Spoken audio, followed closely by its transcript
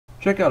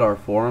Check out our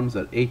forums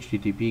at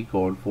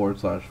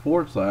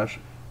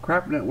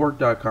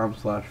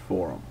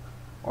http://crapnetwork.com/forum.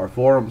 Our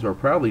forums are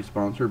proudly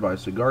sponsored by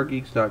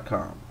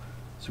cigargeeks.com.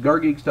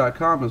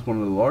 Cigargeeks.com is one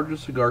of the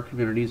largest cigar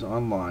communities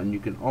online. You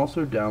can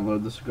also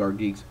download the Cigar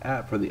Geeks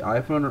app for the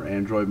iPhone or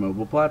Android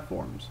mobile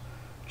platforms.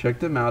 Check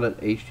them out at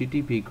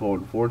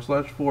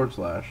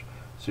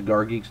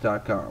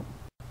http://cigargeeks.com.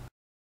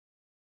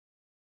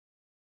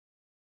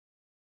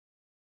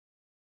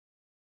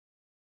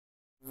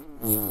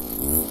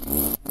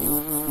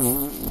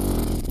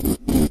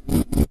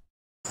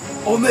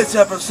 On this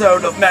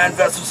episode of Man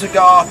vs.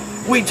 Cigar,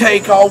 we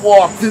take our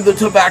walk through the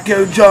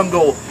tobacco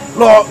jungle,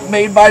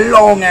 made by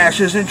Long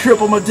Ashes and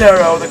Triple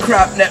Maduro, the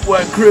Crap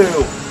Network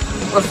crew.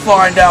 Let's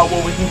find out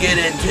what we can get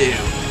into.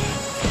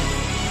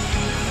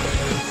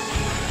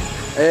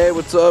 Hey,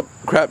 what's up,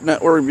 Crap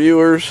Network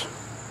viewers?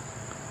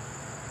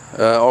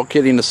 All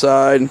kidding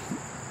aside,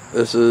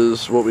 this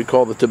is what we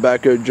call the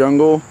tobacco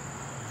jungle.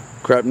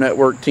 Crap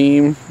Network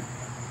team,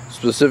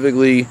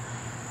 specifically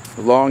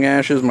Long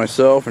Ashes,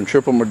 myself, and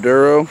Triple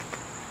Maduro.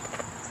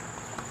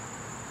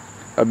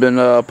 I've been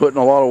putting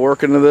a lot of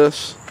work into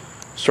this.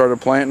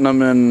 Started planting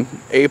them in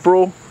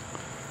April,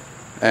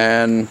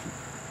 and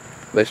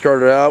they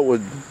started out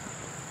with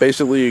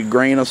basically a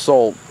grain of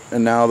salt,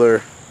 and now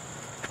they're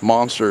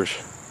monsters.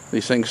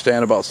 These things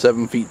stand about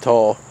 7 feet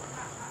tall.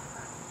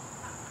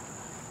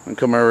 And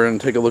come over and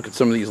take a look at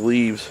some of these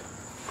leaves.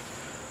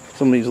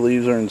 Some of these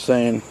leaves are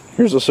insane.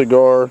 Here's a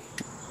cigar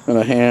in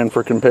a hand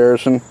for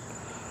comparison.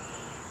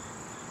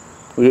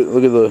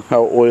 Look at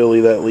how oily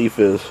that leaf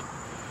is.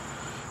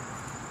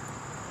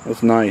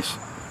 That's nice.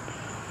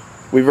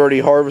 We've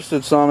already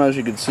harvested some, as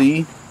you can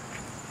see.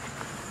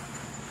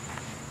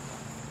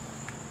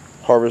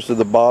 Harvested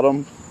the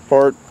bottom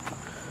part.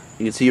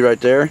 You can see right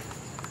there.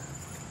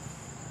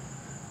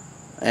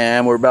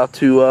 And we're about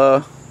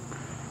to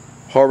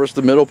harvest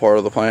the middle part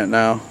of the plant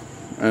now.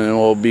 And it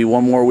will be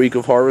one more week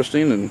of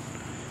harvesting, and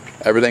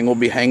everything will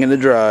be hanging to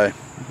dry.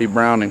 Be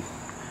browning.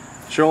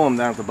 Show them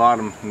down at the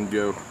bottom and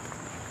go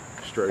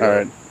straight up.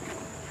 Alright.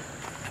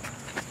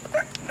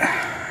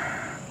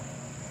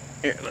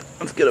 Here,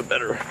 let's get a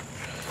better.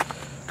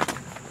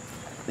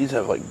 These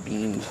have like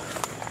beans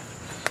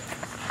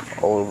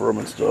all over them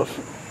and stuff.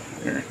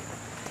 Here.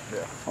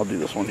 Yeah. I'll do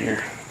this one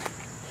here.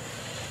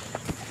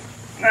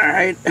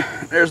 Alright,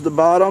 there's the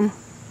bottom.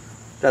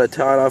 Got it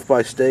tied off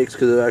by stakes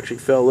because it actually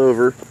fell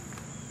over.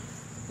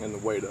 And the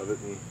weight of it.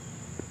 And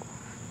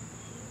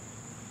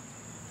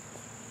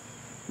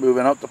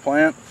moving up the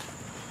plant.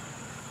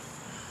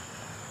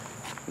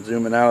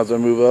 Zooming out as I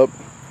move up.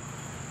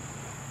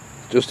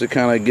 Just to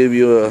kind of give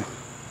you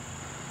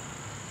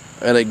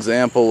an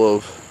example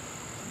of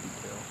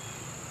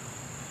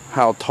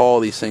how tall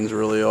these things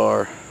really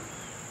are.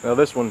 now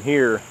this one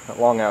here that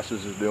Long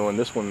Ashes is doing,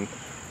 this one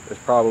is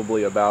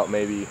probably about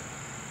maybe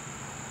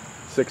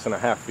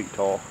 6.5 feet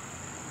tall.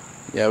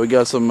 Yeah, we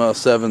got some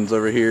 7s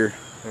over here.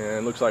 And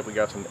it looks like we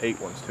got some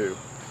 8 ones too.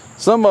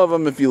 Some of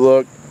them, if you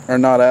look, are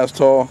not as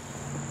tall.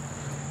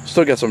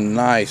 Still got some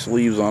nice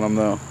leaves on them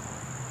though.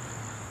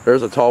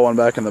 There's a tall one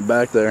back in the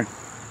back there.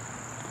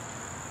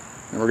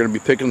 And we're going to be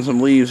picking some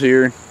leaves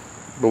here.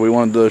 But we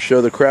wanted to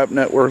show the Crap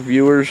Network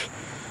viewers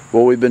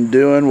what we've been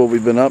doing, what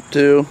we've been up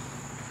to.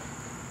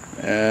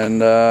 And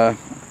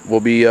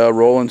we'll be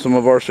rolling some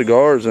of our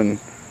cigars, and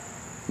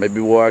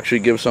maybe we'll actually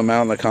give some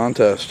out in the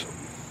contest.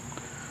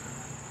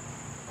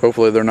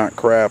 Hopefully they're not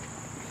crap.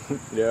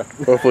 Yeah.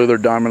 Hopefully they're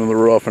diamond in the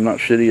rough and not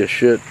shitty as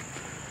shit.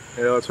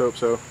 Yeah, let's hope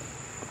so.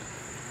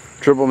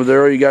 Triple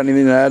Maduro, you got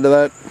anything to add to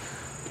that?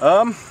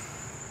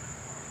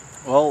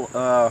 Well,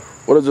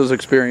 what has this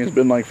experience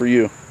been like for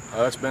you?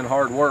 it's been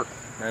hard work,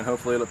 and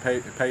hopefully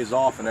it pays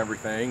off and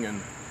everything.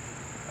 And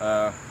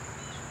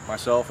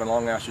myself and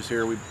Long Ashes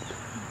here, we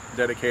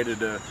dedicated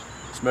to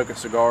smoking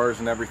cigars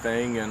and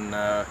everything,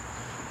 and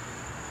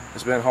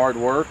it's been hard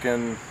work,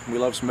 and we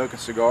love smoking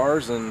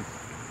cigars, and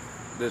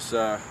this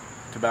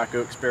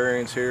tobacco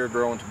experience here,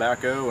 growing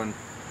tobacco, and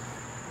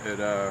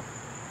it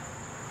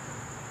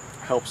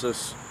helps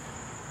us,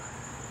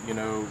 you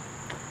know,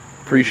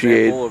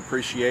 appreciate,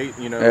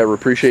 you know, yeah,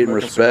 appreciate and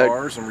respect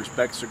cigars and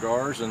respect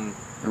cigars, and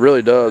it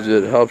really does.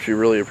 It helps you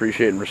really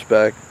appreciate and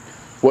respect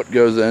what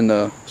goes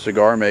into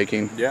cigar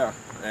making. Yeah,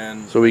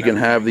 and so we can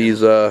have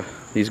these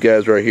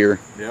guys right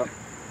here. Yep.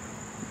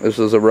 This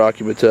is a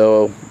Rocky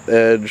Patel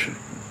Edge.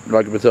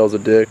 Rocky Patel's a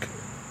dick.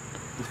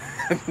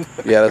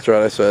 Yeah, that's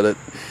right. I said it.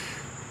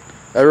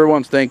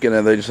 Everyone's thinking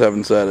it. They just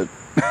haven't said it.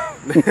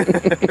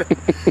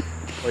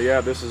 Well, yeah,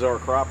 this is our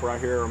crop right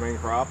here, our main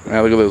crop.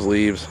 Now look at those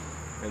leaves.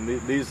 And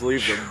these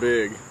leaves are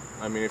big.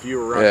 I mean, if you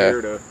were right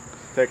here to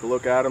take a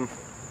look at them,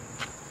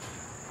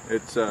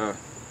 it's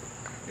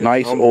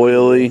nice,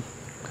 oily.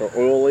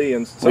 Oily,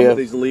 and some of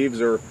these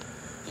leaves are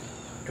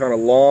kind of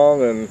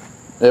long. And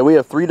yeah, we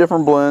have 3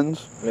 different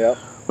blends. Yeah.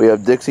 We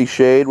have Dixie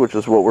Shade, which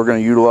is what we're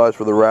going to utilize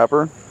for the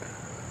wrapper.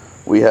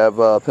 We have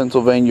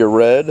Pennsylvania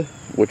Red,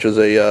 which is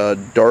a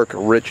dark,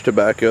 rich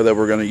tobacco that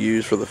we're going to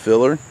use for the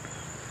filler.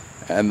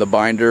 And the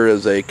binder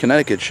is a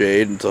Connecticut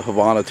Shade. It's a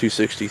Havana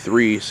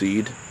 263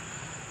 seed.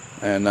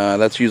 and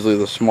that's usually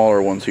the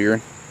smaller ones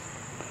here.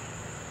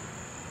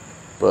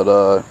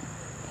 But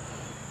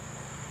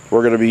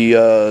we're going to be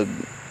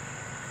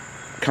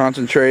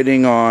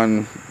concentrating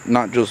on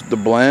not just the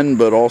blend,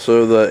 but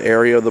also the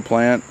area of the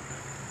plant.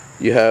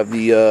 You have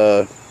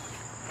the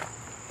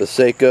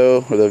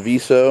Seco or the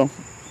Viso,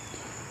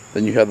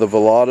 then you have the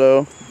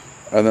Velado,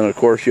 and then of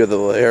course you have the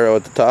Ligero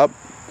at the top,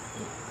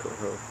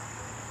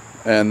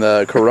 and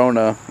the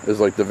Corona is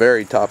like the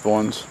very top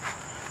ones.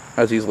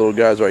 Has these little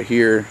guys right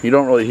here. You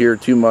don't really hear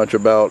too much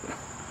about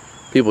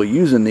people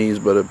using these,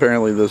 but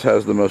apparently this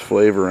has the most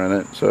flavor in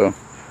it, so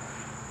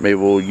maybe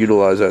we'll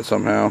utilize that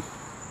somehow.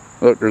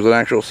 Look, there's an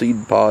actual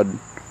seed pod.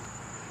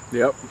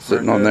 Yep.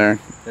 Sitting on there.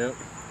 Yep.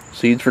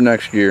 Seeds for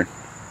next year.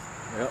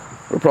 Yep.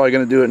 We're probably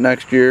going to do it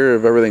next year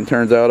if everything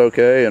turns out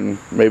okay, and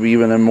maybe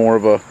even in more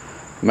of a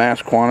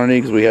mass quantity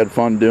because we had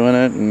fun doing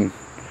it, and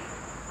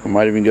we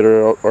might even get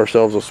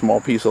ourselves a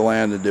small piece of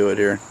land to do it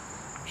here.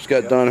 Just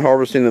got done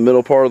harvesting the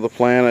middle part of the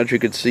plant, as you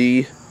could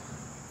see.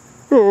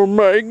 Oh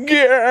my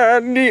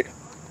god!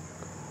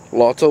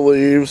 Lots of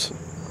leaves.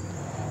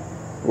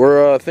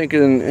 We're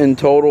thinking in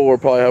total we're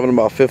probably having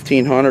about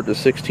 1,500 to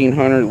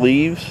 1,600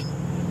 leaves,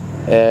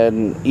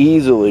 and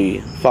easily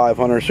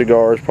 500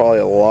 cigars, probably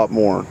a lot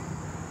more,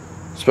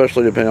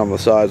 especially depending on the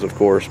size, of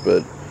course.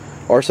 But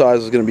our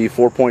size is going to be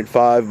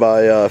 4.5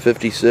 by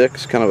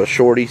 56, kind of a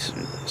shorty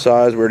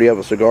size. We already have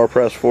a cigar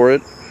press for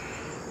it.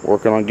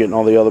 Working on getting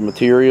all the other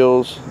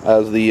materials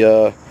as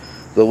the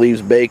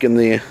leaves bake in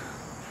the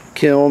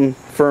kiln,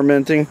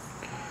 fermenting.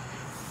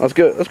 Let's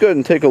go ahead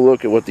and take a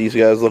look at what these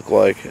guys look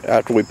like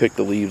after we pick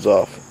the leaves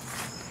off.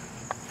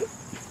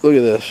 Look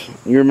at this.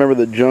 You remember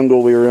the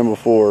jungle we were in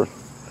before.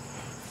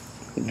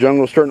 The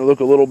jungle's starting to look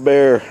a little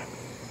bare.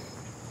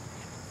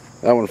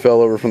 That one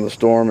fell over from the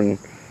storm and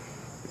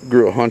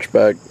grew a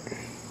hunchback.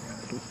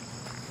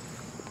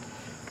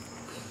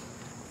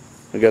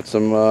 We got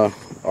some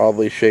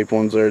oddly shaped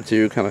ones there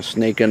too, kind of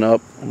snaking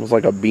up, almost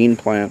like a bean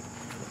plant.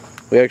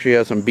 We actually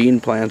have some bean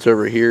plants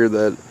over here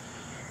that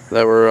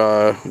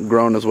were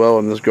grown as well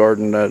in this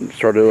garden that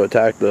started to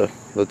attack the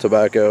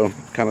tobacco,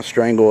 kind of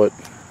strangle it.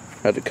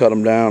 Had to cut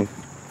them down.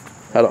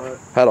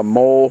 Had a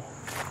mole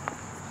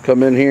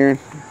come in here,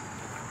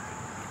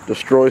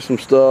 destroy some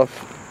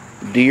stuff.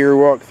 Deer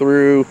walk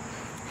through,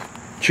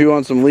 chew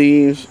on some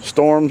leaves.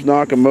 Storms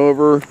knock them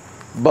over.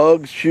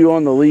 Bugs chew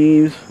on the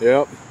leaves.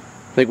 Yep.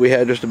 I think we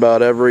had just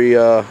about every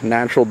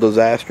natural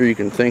disaster you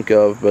can think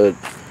of, but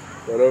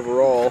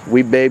overall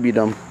we babied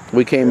them.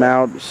 We came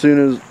out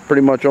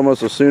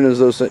almost as soon as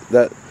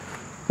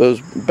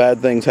those bad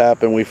things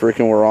happened. We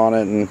freaking were on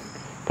it and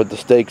put the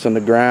stakes in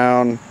the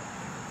ground.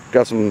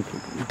 Got some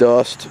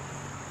dust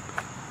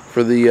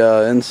for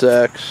the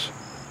insects.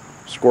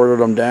 Squirted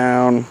them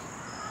down.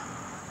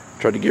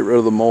 Tried to get rid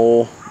of the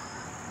mole.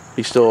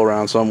 He's still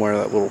around somewhere,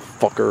 that little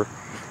fucker.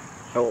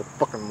 That little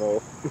fucking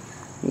mole.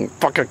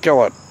 Fucking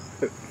kill it.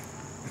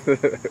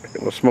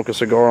 We'll smoke a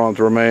cigar on its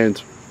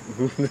remains.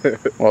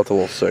 Well, it's a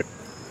little sick.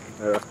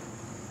 Yeah.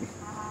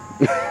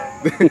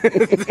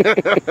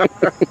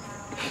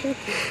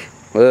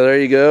 Well, there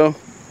you go.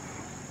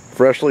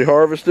 Freshly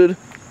harvested.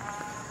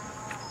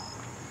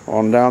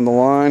 On down the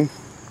line.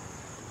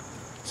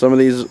 Some of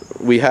these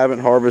we haven't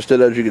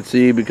harvested, as you can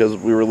see, because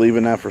we were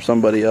leaving that for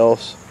somebody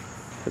else.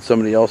 It's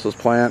somebody else's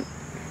plant.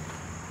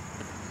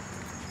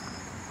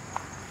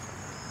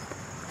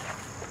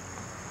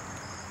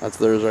 That's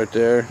theirs right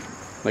there.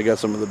 They got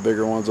some of the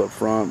bigger ones up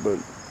front, but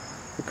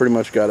we pretty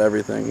much got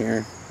everything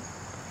here.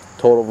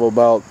 Total of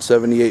about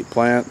 78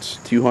 plants,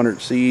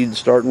 200 seeds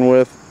starting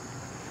with.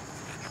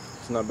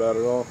 It's not bad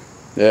at all.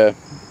 Yeah.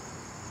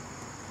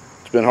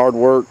 It's been hard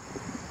work,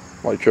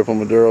 like Triple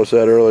Maduro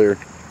said earlier,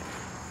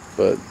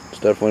 but it's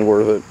definitely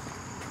worth it.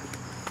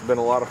 It's been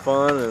a lot of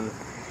fun, and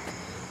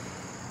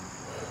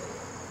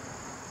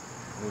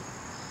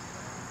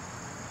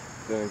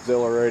it's been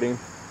exhilarating.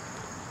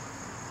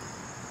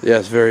 Yeah,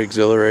 it's very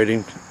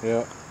exhilarating.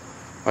 Yeah.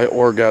 I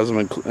orgasm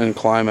and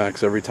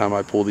climax every time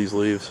I pull these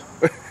leaves.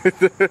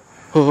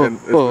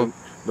 And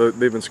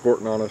they've been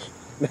squirting on us.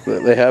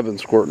 They have been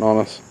squirting on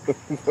us.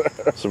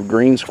 Some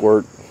green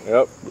squirt.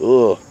 Yep.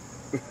 Ugh.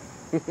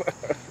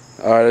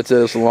 Alright, that's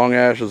it. It's the Long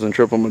Ashes and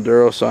Triple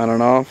Maduro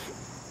signing off.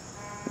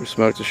 We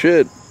smoked the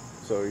shit.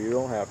 So you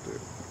don't have to.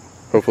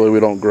 Hopefully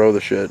we don't grow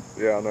the shit.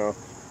 Yeah, I know.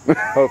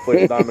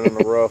 Hopefully a diamond in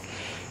the rough.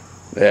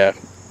 Yeah.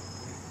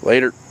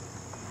 Later.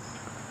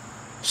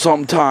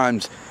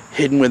 Sometimes,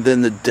 hidden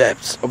within the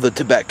depths of the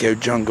tobacco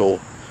jungle,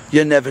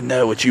 you never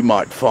know what you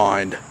might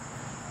find.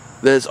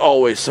 There's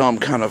always some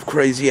kind of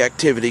crazy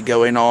activity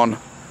going on.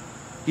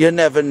 You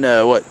never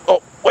know what...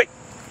 Oh, wait!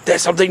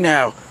 There's something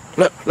now!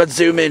 Look, let's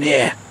zoom in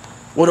here.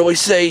 What do we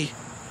see?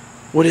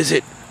 What is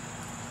it?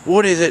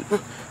 What is it?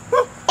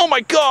 Oh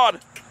my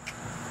god!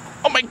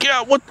 Oh my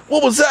god, what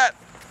was that?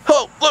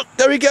 Oh, look,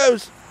 there he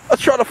goes!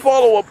 Let's try to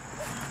follow him.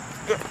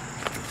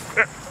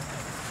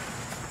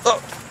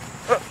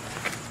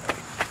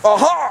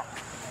 Aha!